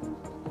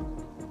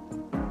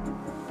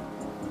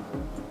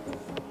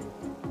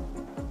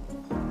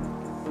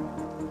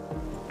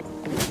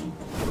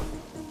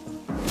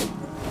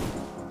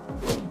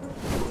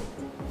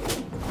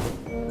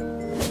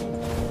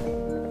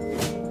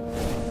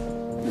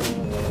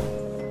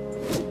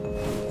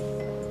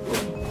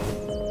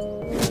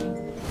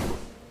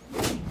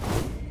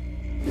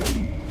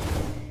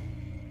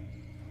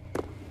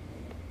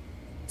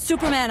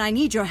 Superman, I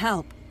need your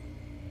help.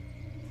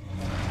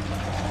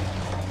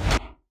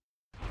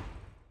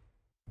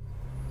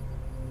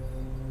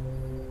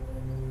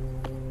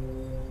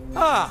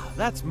 Ah,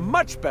 that's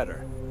much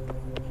better.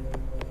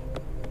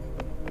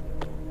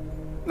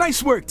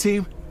 Nice work,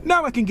 team.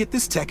 Now I can get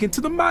this tech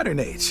into the modern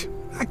age.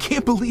 I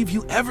can't believe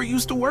you ever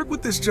used to work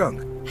with this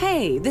junk.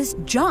 Hey, this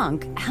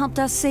junk helped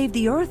us save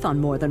the Earth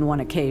on more than one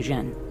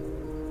occasion.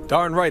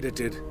 Darn right it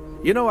did.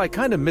 You know, I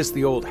kind of miss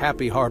the old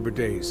Happy Harbor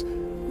days.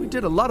 We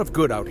did a lot of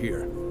good out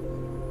here.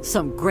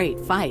 Some great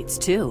fights,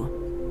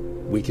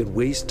 too. We can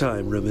waste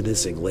time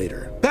reminiscing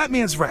later.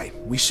 Batman's right.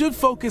 We should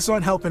focus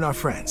on helping our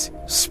friends.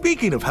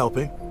 Speaking of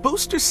helping,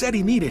 Booster said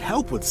he needed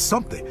help with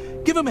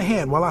something. Give him a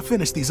hand while I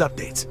finish these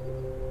updates.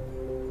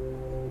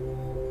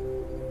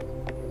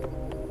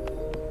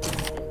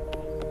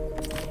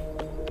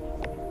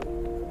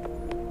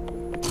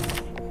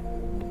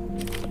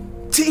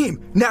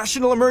 Team,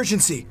 national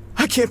emergency.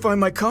 I can't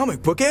find my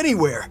comic book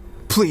anywhere.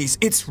 Please,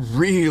 it's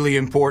really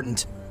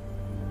important.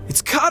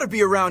 It's gotta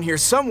be around here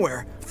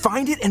somewhere.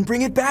 Find it and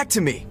bring it back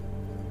to me.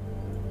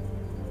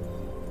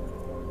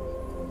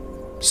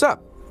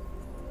 Sup?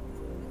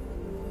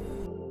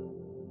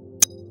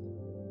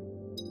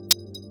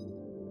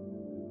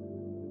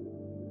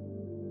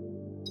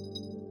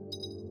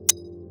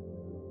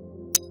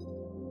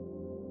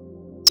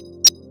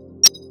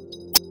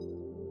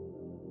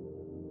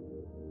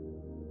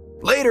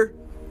 Later.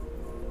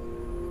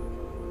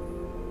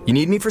 You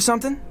need me for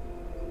something?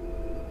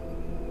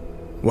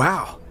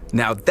 Wow,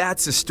 now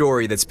that's a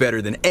story that's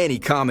better than any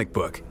comic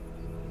book.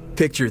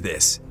 Picture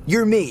this.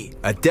 You're me,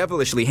 a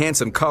devilishly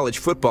handsome college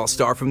football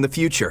star from the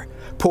future,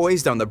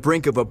 poised on the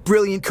brink of a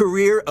brilliant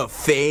career of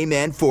fame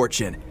and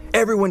fortune.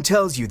 Everyone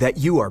tells you that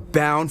you are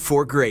bound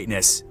for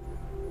greatness.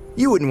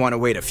 You wouldn't want to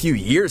wait a few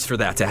years for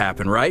that to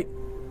happen, right?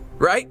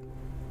 Right?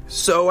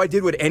 So I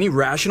did what any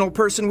rational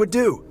person would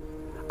do.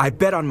 I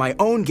bet on my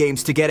own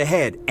games to get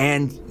ahead,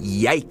 and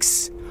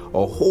yikes,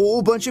 a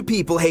whole bunch of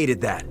people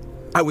hated that.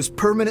 I was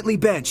permanently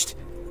benched.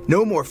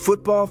 No more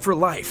football for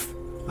life.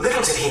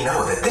 Little did he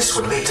know that this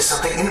would lead to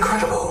something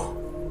incredible.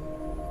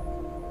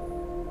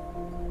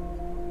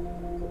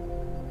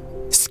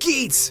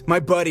 Skeets, my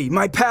buddy,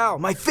 my pal,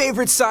 my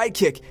favorite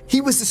sidekick.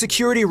 He was the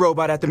security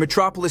robot at the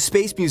Metropolis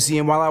Space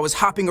Museum while I was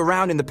hopping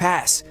around in the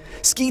pass.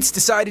 Skeets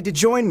decided to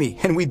join me,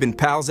 and we've been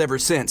pals ever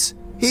since.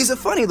 He's a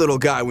funny little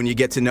guy when you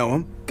get to know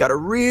him. Got a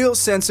real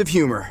sense of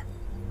humor.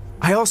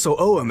 I also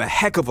owe him a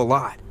heck of a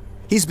lot.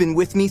 He's been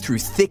with me through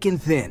thick and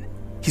thin.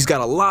 He's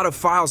got a lot of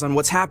files on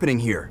what's happening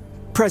here.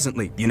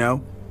 Presently, you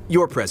know?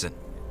 Your present.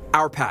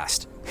 Our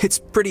past. It's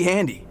pretty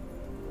handy.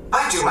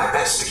 I do my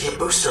best to keep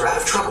Booster out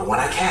of trouble when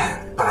I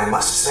can, but I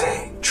must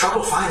say,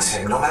 trouble finds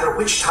him no matter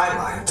which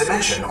timeline,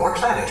 dimension, or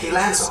planet he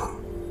lands on.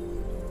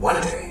 One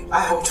day,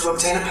 I hope to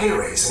obtain a pay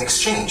raise in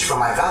exchange for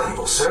my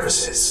valuable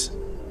services.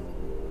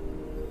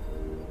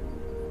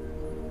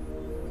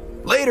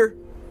 Later.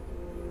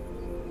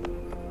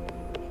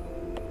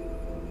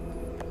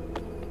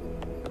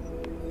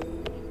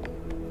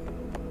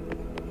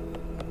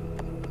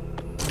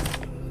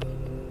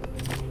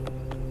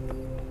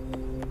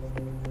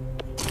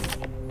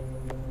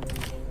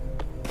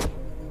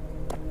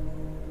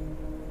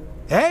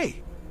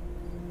 Hey!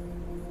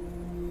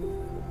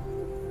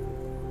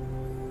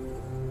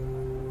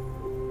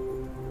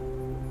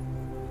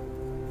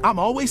 I'm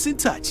always in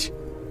touch.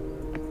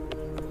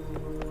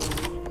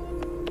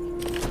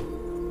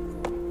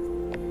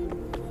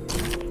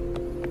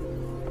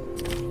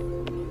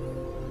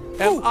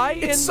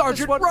 It's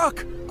Sergeant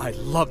Rock! I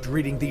loved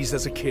reading these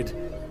as a kid.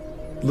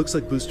 Looks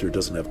like Booster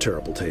doesn't have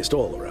terrible taste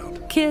all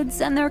around.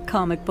 Kids and their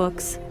comic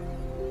books.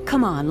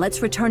 Come on,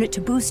 let's return it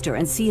to Booster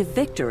and see if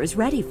Victor is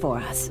ready for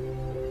us.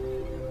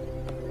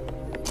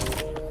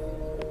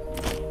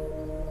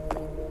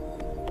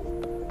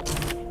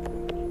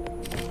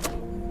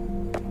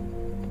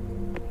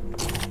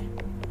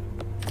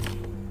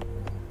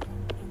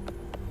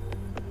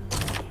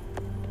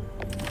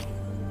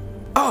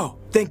 Oh,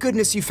 thank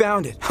goodness you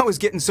found it. I was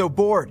getting so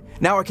bored.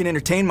 Now I can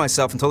entertain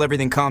myself until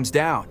everything calms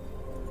down.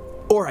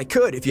 Or I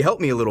could if you help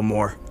me a little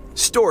more.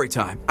 Story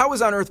time. I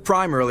was on Earth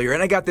Prime earlier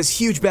and I got this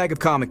huge bag of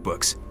comic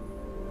books.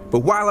 But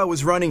while I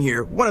was running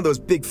here, one of those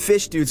big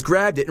fish dudes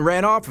grabbed it and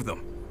ran off with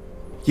them.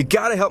 You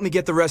gotta help me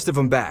get the rest of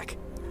them back.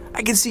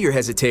 I can see your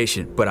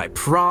hesitation, but I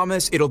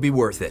promise it'll be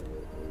worth it.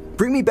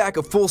 Bring me back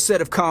a full set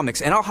of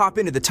comics and I'll hop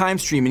into the time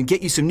stream and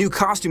get you some new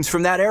costumes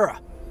from that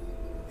era.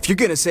 If you're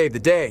gonna save the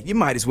day, you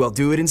might as well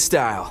do it in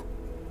style.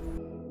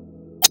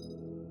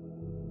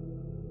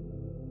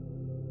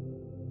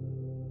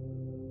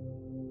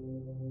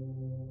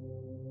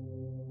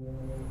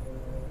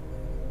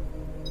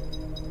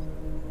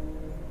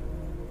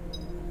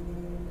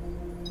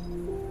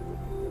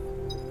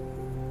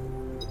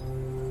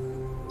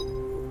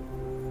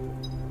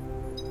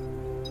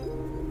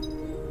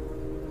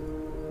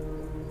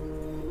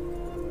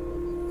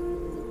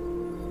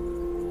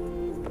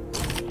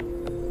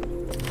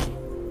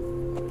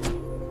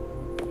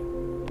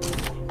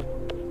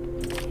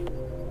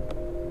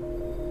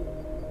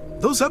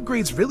 those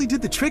upgrades really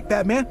did the trick,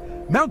 Batman.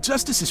 Mount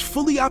Justice is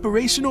fully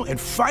operational and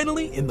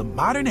finally in the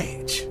modern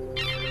age.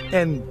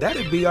 And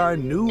that'd be our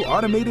new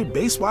automated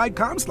base-wide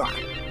comms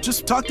line.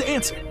 Just talk to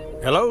Answer.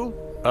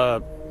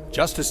 Hello?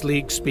 Justice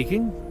League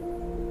speaking?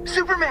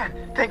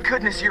 Superman! Thank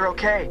goodness you're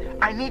okay.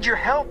 I need your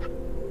help.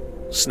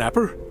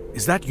 Snapper?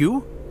 Is that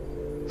you?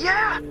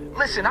 Yeah!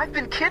 Listen, I've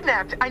been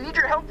kidnapped. I need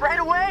your help right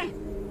away.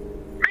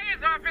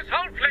 Mayor's office,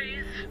 hold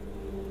please.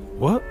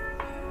 What?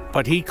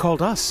 But he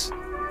called us.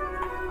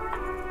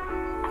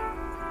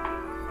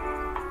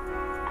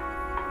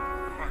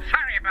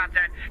 Sorry about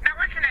that. Now,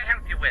 what can I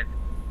help you with?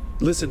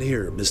 Listen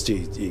here,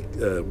 Misty.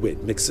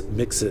 Wait, mix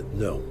it.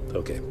 No.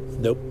 Okay.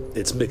 Nope.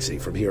 It's Mixie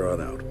from here on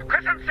out.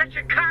 Because I'm such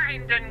a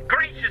kind and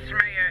gracious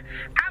mayor,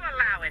 I'll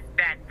allow it,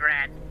 bad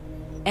brat.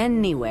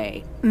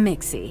 Anyway,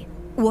 Mixie,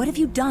 what have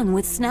you done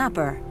with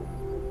Snapper?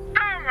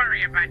 Don't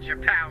worry about your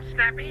pal,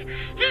 Snappy.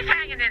 He's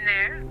hanging in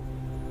there.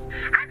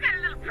 I've got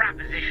a little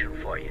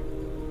proposition for you.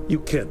 You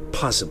can't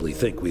possibly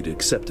think we'd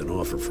accept an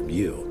offer from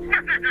you.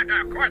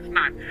 No, of course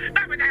not.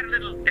 Not without a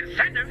little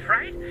incentive,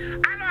 right?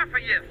 I'll offer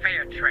you a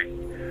fair trade.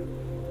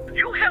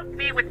 You help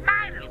me with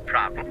my little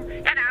problem,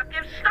 and I'll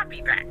give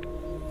Snuppy back.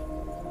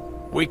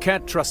 We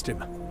can't trust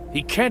him.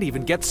 He can't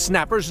even get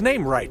Snapper's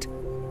name right.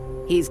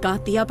 He's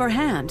got the upper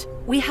hand.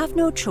 We have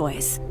no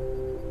choice.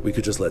 We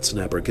could just let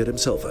Snapper get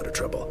himself out of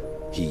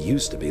trouble. He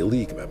used to be a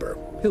League member.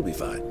 He'll be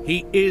fine.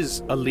 He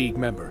is a League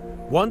member.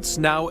 Once,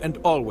 now, and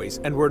always,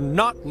 and we're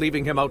not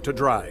leaving him out to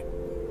dry.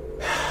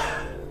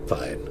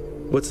 Fine.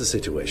 What's the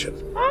situation?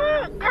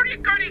 Oh, goody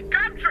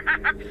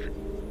gumdrops!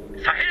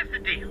 So here's the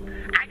deal.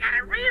 I got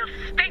a real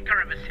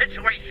stinker of a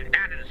situation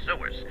down in the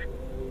sewers.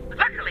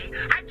 Luckily,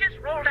 I just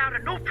rolled out a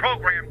new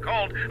program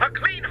called A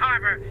Clean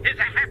Harbor is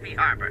a Happy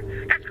Harbor.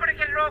 That's going to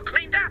get it all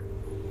cleaned up.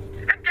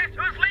 And guess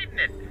who's leading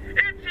it?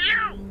 It's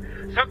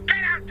you! So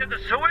get out to the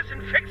sewers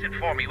and fix it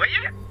for me, will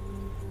you?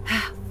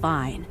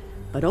 Fine,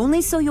 but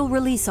only so you'll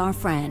release our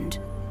friend.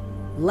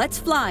 Let's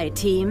fly,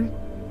 team.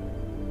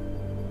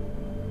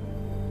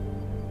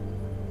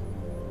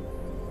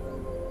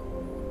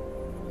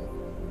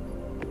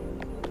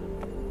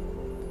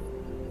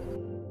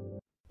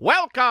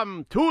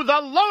 Welcome to the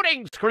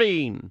loading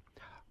screen.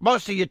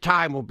 Most of your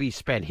time will be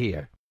spent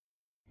here.